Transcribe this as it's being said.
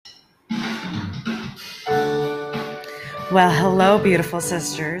Well, hello, beautiful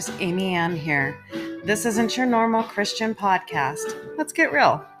sisters. Amy Ann here. This isn't your normal Christian podcast. Let's get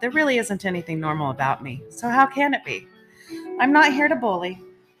real. There really isn't anything normal about me, so how can it be? I'm not here to bully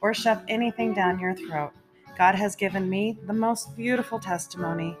or shove anything down your throat. God has given me the most beautiful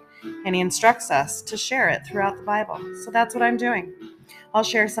testimony, and He instructs us to share it throughout the Bible. So that's what I'm doing. I'll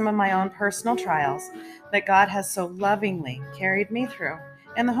share some of my own personal trials that God has so lovingly carried me through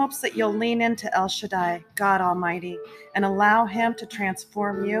in the hopes that you'll lean into El Shaddai, God Almighty, and allow Him to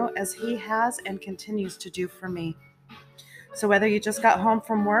transform you as He has and continues to do for me. So whether you just got home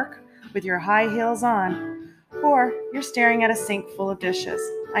from work with your high heels on, or you're staring at a sink full of dishes,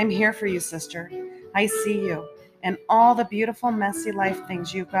 I'm here for you, sister. I see you and all the beautiful, messy life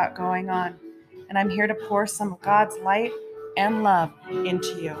things you've got going on. And I'm here to pour some of God's light and love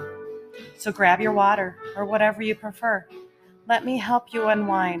into you. So grab your water or whatever you prefer. Let me help you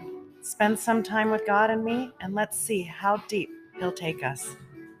unwind. Spend some time with God and me, and let's see how deep He'll take us.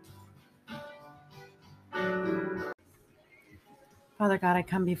 Father God, I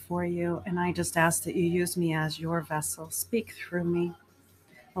come before you, and I just ask that you use me as your vessel. Speak through me.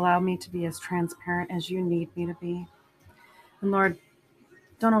 Allow me to be as transparent as you need me to be. And Lord,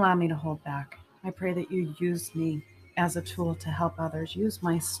 don't allow me to hold back. I pray that you use me as a tool to help others. Use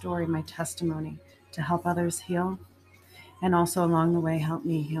my story, my testimony to help others heal. And also along the way, help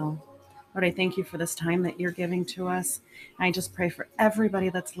me heal. Lord, I thank you for this time that you're giving to us. I just pray for everybody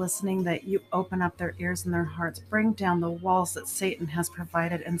that's listening that you open up their ears and their hearts. Bring down the walls that Satan has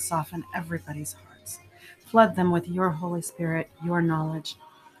provided and soften everybody's hearts. Flood them with your Holy Spirit, your knowledge,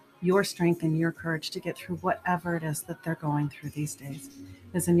 your strength, and your courage to get through whatever it is that they're going through these days.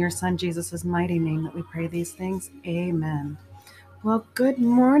 It is in your Son, Jesus' mighty name that we pray these things. Amen. Well, good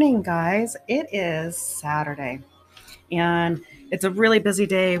morning, guys. It is Saturday. And it's a really busy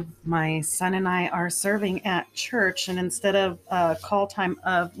day. My son and I are serving at church, and instead of a call time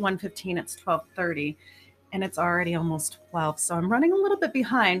of 1:15, it's 12:30, and it's already almost 12. So I'm running a little bit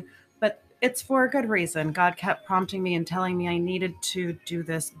behind, but it's for a good reason. God kept prompting me and telling me I needed to do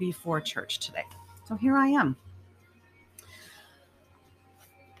this before church today. So here I am.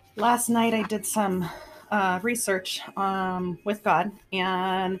 Last night I did some research with God,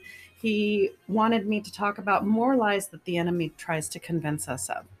 and He wanted me to talk about more lies that the enemy tries to convince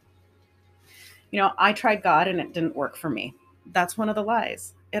us of. I tried God and it didn't work for me. That's one of the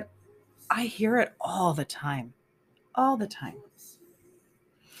lies. I hear it all the time. All the time.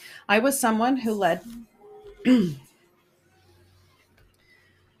 I was someone who led a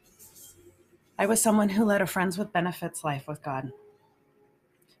friends with benefits life with God.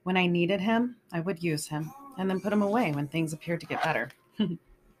 When I needed him, I would use him and then put him away when things appeared to get better.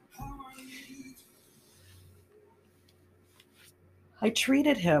 I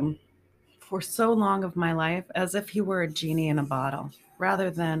treated him for so long of my life as if he were a genie in a bottle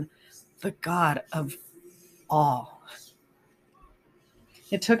rather than the God of all.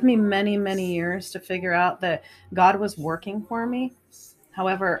 It took me many, many years to figure out that God was working for me.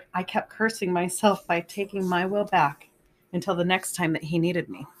 However, I kept cursing myself by taking my will back until the next time that he needed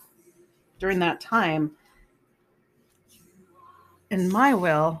me. During that time, in my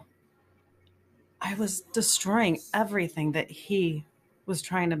will, I was destroying everything that he was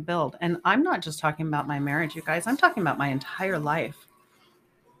trying to build. And I'm not just talking about my marriage, you guys. I'm talking about my entire life.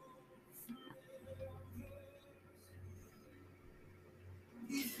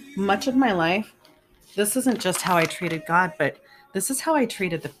 Much of my life, this isn't just how I treated God, but this is how I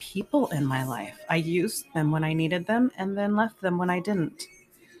treated the people in my life. I used them when I needed them and then left them when I didn't.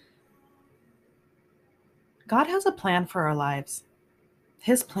 God has a plan for our lives.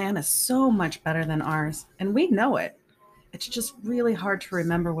 His plan is so much better than ours, and we know it. It's just really hard to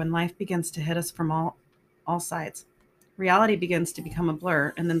remember when life begins to hit us from all sides. Reality begins to become a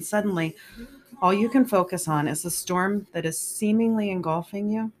blur, and then suddenly all you can focus on is the storm that is seemingly engulfing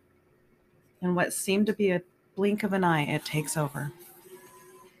you, and what seemed to be a blink of an eye, it takes over.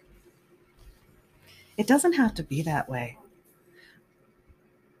 It doesn't have to be that way.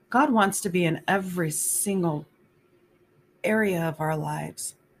 God wants to be in every single area of our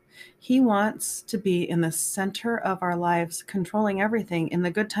lives. He wants to be in the center of our lives, controlling everything in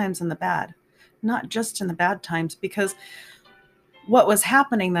the good times and the bad, not just in the bad times, because what was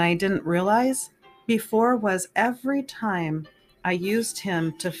happening that I didn't realize before was every time I used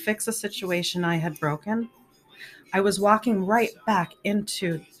him to fix a situation I had broken, I was walking right back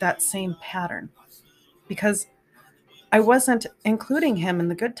into that same pattern because I wasn't including him in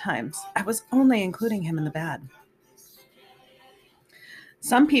the good times. I was only including him in the bad.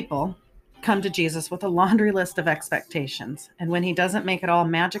 Some people come to Jesus with a laundry list of expectations, and when he doesn't make it all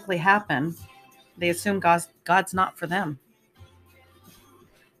magically happen, They assume God's not for them.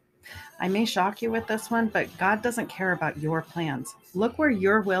 I may shock you with this one, but God doesn't care about your plans. Look where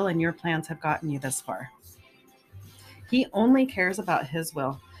your will and your plans have gotten you this far. He only cares about His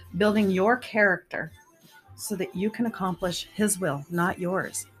will, building your character so that you can accomplish His will, not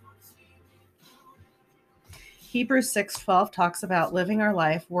yours. Hebrews 6:12 talks about living our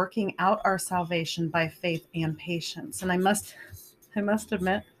life, working out our salvation by faith and patience. And I must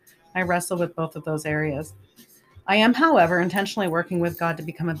admit, I wrestle with both of those areas. I am, however, intentionally working with God to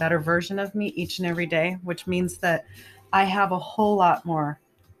become a better version of me each and every day, which means that I have a whole lot more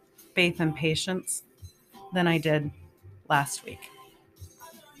faith and patience than I did last week.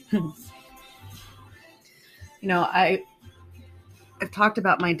 I've talked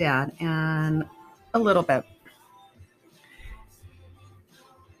about my dad and a little bit.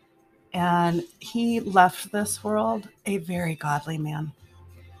 And he left this world a very godly man.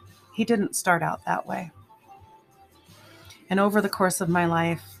 He didn't start out that way. And over the course of my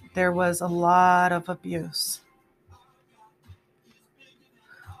life, there was a lot of abuse,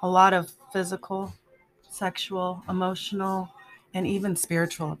 a lot of physical, sexual, emotional, and even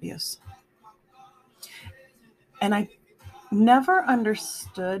spiritual abuse. And I never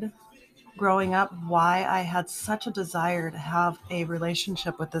understood growing up why I had such a desire to have a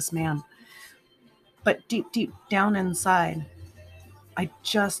relationship with this man. But deep, deep down inside, I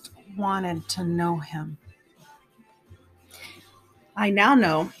just wanted to know him. I now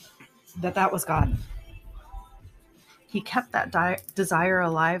know that that was God. He kept that desire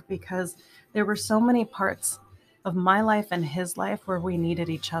alive because there were so many parts of my life and his life where we needed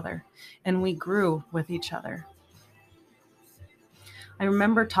each other and we grew with each other. I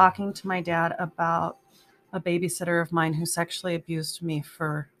remember talking to my dad about a babysitter of mine who sexually abused me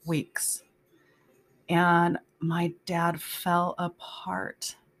for weeks. And my dad fell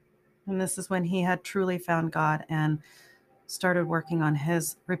apart. And this is when he had truly found God and started working on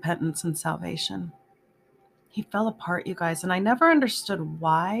his repentance and salvation. He fell apart, you guys, and I never understood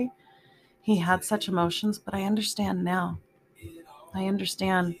why he had such emotions, but I understand now. I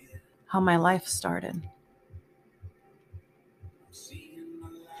understand how my life started.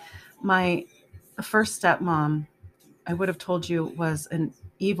 My first stepmom, I would have told you, was an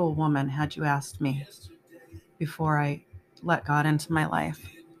evil woman had you asked me before I let God into my life.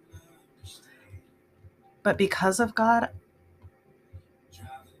 But because of God,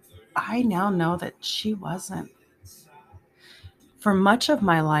 I now know that she wasn't. For much of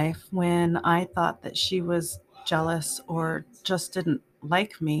my life, when I thought that she was jealous or just didn't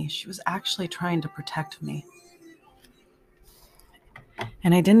like me, she was actually trying to protect me.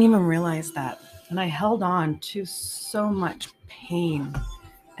 And I didn't even realize that. And I held on to so much pain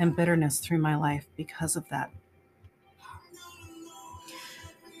and bitterness through my life because of that.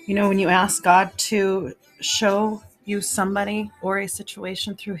 When you ask God to show you somebody or a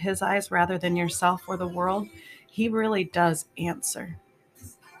situation through His eyes rather than yourself or the world, He really does answer.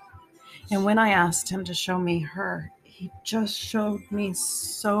 And when I asked Him to show me her, He just showed me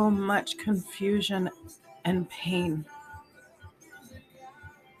so much confusion and pain.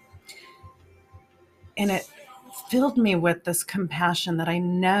 And it filled me with this compassion that I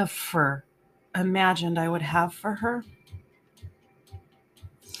never imagined I would have for her.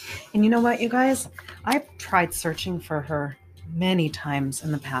 And you know what, you guys? I've tried searching for her many times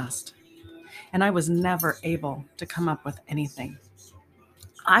in the past, and I was never able to come up with anything.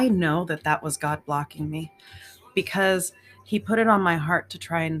 I know that that was God blocking me because He put it on my heart to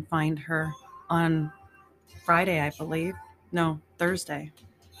try and find her on Friday, I believe. No, Thursday.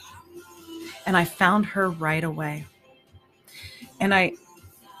 And I found her right away. And I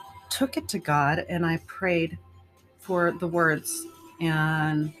took it to God and I prayed for the words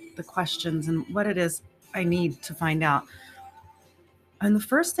and the questions and what it is I need to find out. And the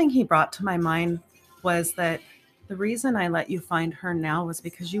first thing He brought to my mind was that the reason I let you find her now was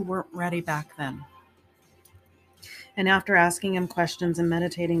because you weren't ready back then. And after asking Him questions and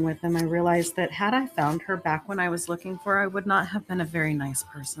meditating with Him, I realized that had I found her back when I was looking for her, I would not have been a very nice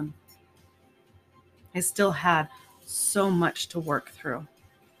person. I still had so much to work through.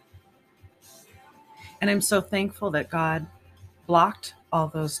 And I'm so thankful that God blocked all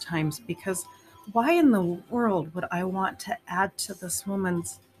those times, because why in the world would I want to add to this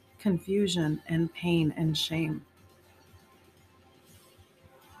woman's confusion and pain and shame?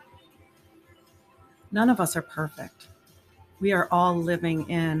 None of us are perfect. We are all living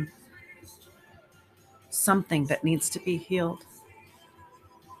in something that needs to be healed.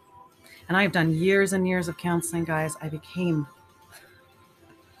 And I've done years and years of counseling, guys. I became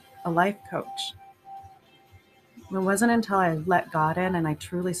a life coach. It wasn't until I let God in and I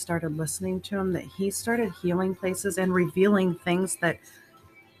truly started listening to him that he started healing places and revealing things that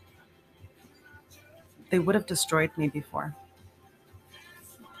they would have destroyed me before.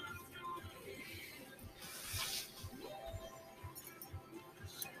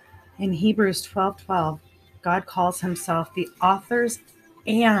 In Hebrews 12:12, God calls himself the authors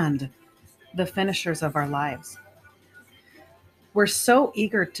and the finishers of our lives. We're so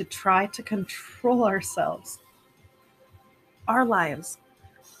eager to try to control ourselves, our lives.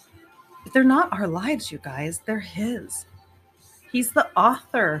 But they're not our lives, you guys. They're his. He's the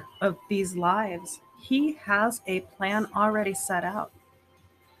author of these lives. He has a plan already set out.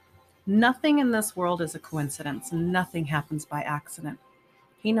 Nothing in this world is a coincidence. Nothing happens by accident.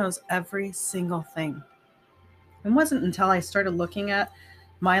 He knows every single thing. It wasn't until I started looking at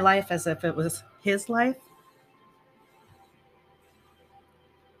my life as if it was his life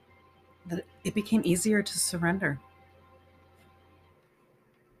that it became easier to surrender.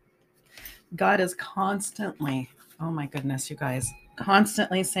 God is constantly, oh my goodness, you guys,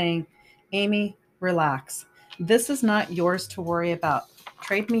 constantly saying, Amy, relax. This is not yours to worry about.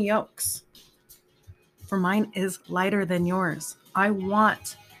 Trade me yokes, for mine is lighter than yours. I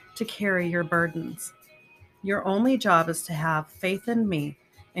want to carry your burdens. Your only job is to have faith in me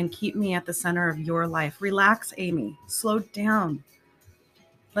and keep me at the center of your life. Relax, Amy. Slow down.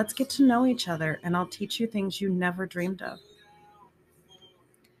 Let's get to know each other, and I'll teach you things you never dreamed of.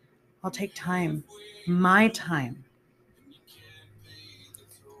 I'll take time, my time.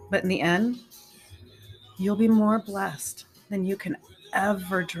 But in the end, you'll be more blessed than you can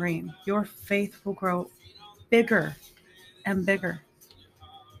ever dream. Your faith will grow bigger and bigger.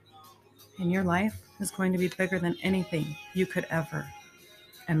 And your life is going to be bigger than anything you could ever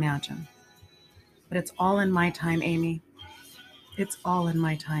imagine. But it's all in my time, Amy. It's all in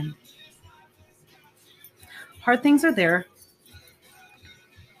my time. Hard things are there.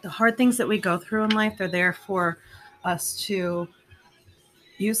 The hard things that we go through in life are there for us to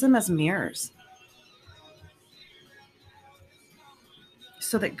use them as mirrors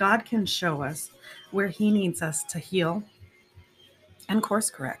so that God can show us where he needs us to heal and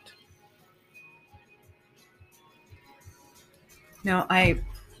course correct. Now,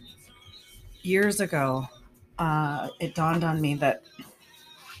 years ago, it dawned on me that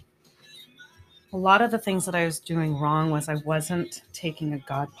a lot of the things that I was doing wrong was I wasn't taking a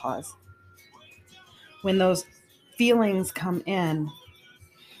God pause. When those feelings come in,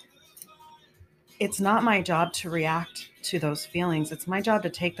 it's not my job to react to those feelings. It's my job to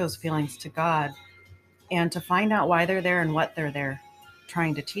take those feelings to God and to find out why they're there and what they're there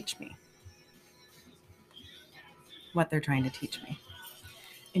trying to teach me. What they're trying to teach me.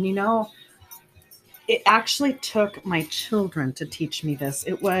 And you know, it actually took my children to teach me this.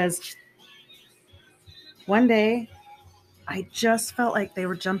 It was one day I just felt like they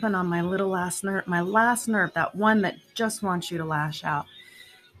were jumping on my last nerve, that one that just wants you to lash out.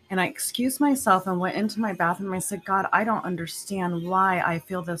 And I excused myself and went into my bathroom. I said, God, I don't understand why I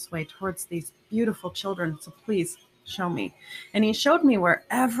feel this way towards these beautiful children. So please show me. And he showed me where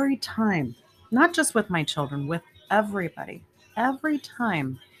every time, not just with my children, with everybody, every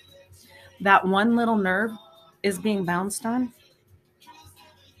time that one little nerve is being bounced on,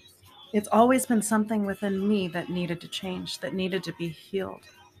 it's always been something within me that needed to change, that needed to be healed.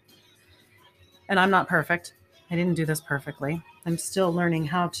 And I'm not perfect. I didn't do this perfectly. I'm still learning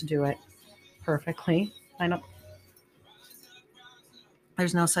how to do it perfectly.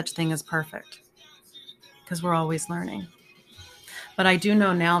 There's no such thing as perfect because we're always learning. But I do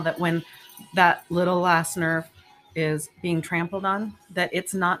know now that when that little last nerve is being trampled on, that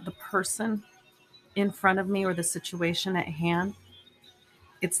it's not the person in front of me or the situation at hand.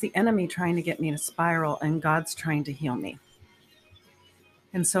 It's the enemy trying to get me to spiral, and God's trying to heal me.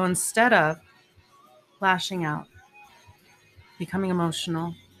 And so instead of lashing out, becoming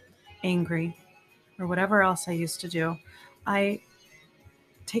emotional, angry, or whatever else I used to do, I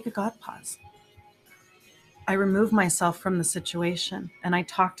take a God pause. I remove myself from the situation and I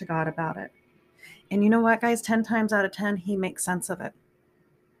talk to God about it. And you know what, guys? 10 times out of 10, he makes sense of it.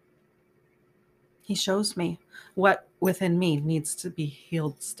 He shows me what within me needs to be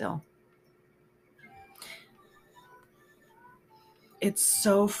healed still. It's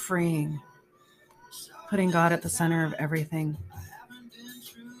so freeing, putting God at the center of everything.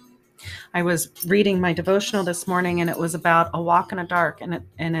 I was reading my devotional this morning, and it was about a walk in the dark, and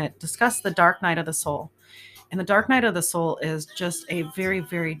it discussed the dark night of the soul. And the dark night of the soul is just a very,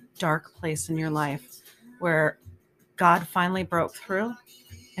 very dark place in your life where God finally broke through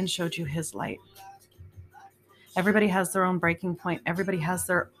and showed you his light. Everybody has their own breaking point. Everybody has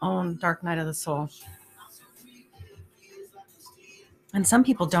their own dark night of the soul. And some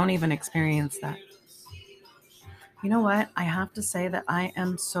people don't even experience that. You know what? I have to say that I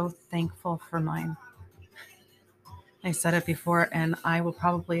am so thankful for mine. I said it before, and I will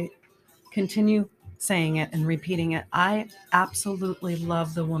probably continue saying it and repeating it. I absolutely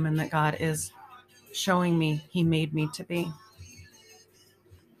love the woman that God is showing me He made me to be.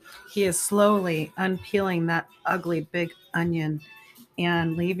 He is slowly unpeeling that ugly big onion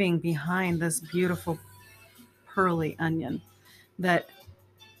and leaving behind this beautiful pearly onion that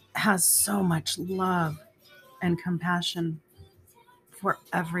has so much love and compassion for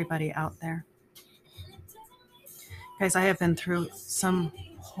everybody out there. Guys, I have been through some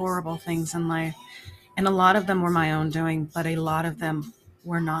horrible things in life, and a lot of them were my own doing, but a lot of them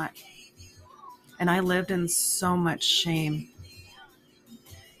were not. And I lived in so much shame,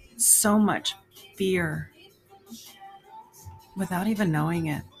 so much fear without even knowing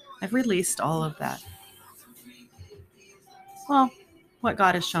it. I've released all of that. Well, what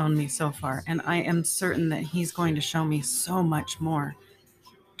God has shown me so far, and I am certain that He's going to show me so much more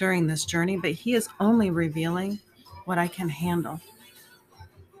during this journey, but He is only revealing what I can handle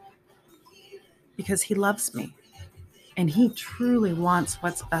because He loves me and He truly wants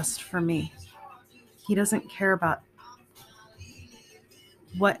what's best for me. He doesn't care about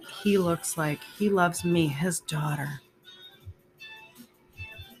what He looks like. He loves me, His daughter.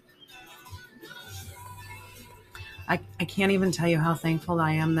 I can't even tell you how thankful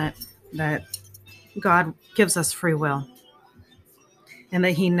I am that God gives us free will and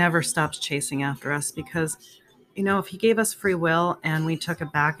that He never stops chasing after us, because if He gave us free will and we took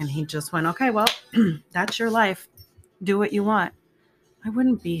it back and He just went, okay, well, that's your life, do what you want, I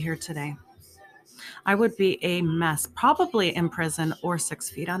wouldn't be here today. I would be a mess, probably in prison or 6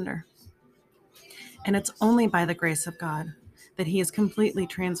 feet under. And it's only by the grace of God that He has completely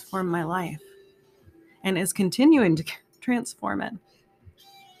transformed my life and is continuing to transform it.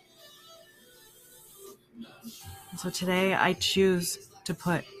 So today I choose to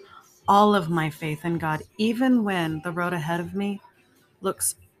put all of my faith in God, even when the road ahead of me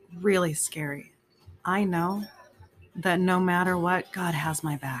looks really scary. I know that no matter what, God has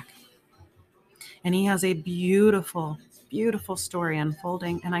my back. And He has a beautiful, beautiful story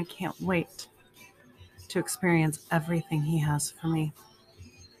unfolding, and I can't wait to experience everything He has for me.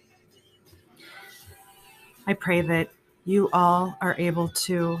 I pray that you all are able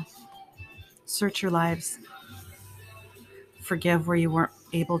to search your lives, forgive where you weren't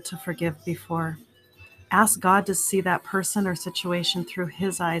able to forgive before. Ask God to see that person or situation through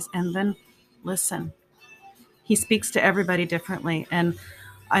His eyes, and then listen. He speaks to everybody differently, and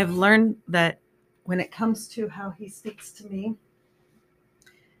I've learned that when it comes to how He speaks to me,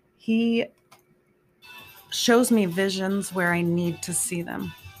 He shows me visions where I need to see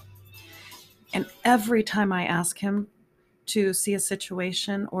them. And every time I ask Him to see a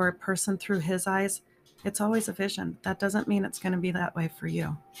situation or a person through His eyes, it's always a vision. That doesn't mean it's going to be that way for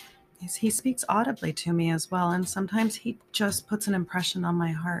you. He speaks audibly to me as well, and sometimes He just puts an impression on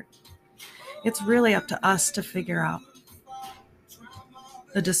my heart. It's really up to us to figure out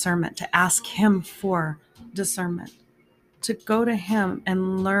the discernment, to ask Him for discernment, to go to Him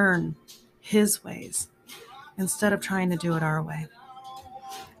and learn His ways instead of trying to do it our way.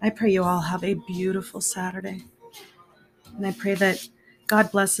 I pray you all have a beautiful Saturday. And I pray that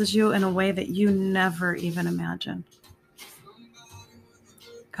God blesses you in a way that you never even imagined.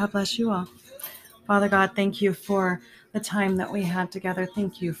 God bless you all. Father God, thank you for the time that we had together.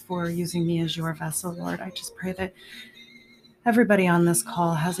 Thank you for using me as your vessel, Lord. I just pray that everybody on this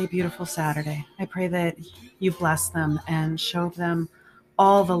call has a beautiful Saturday. I pray that you bless them and show them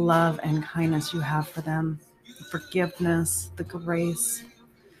all the love and kindness you have for them, the forgiveness, the grace.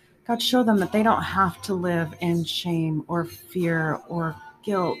 God, show them that they don't have to live in shame or fear or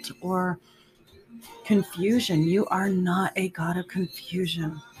guilt or confusion. You are not a God of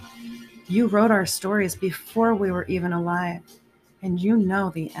confusion. You wrote our stories before we were even alive, and you know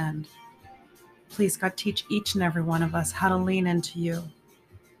the end. Please, God, teach each and every one of us how to lean into you,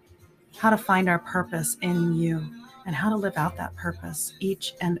 how to find our purpose in you, and how to live out that purpose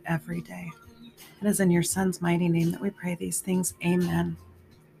each and every day. It is in your Son's mighty name that we pray these things. Amen.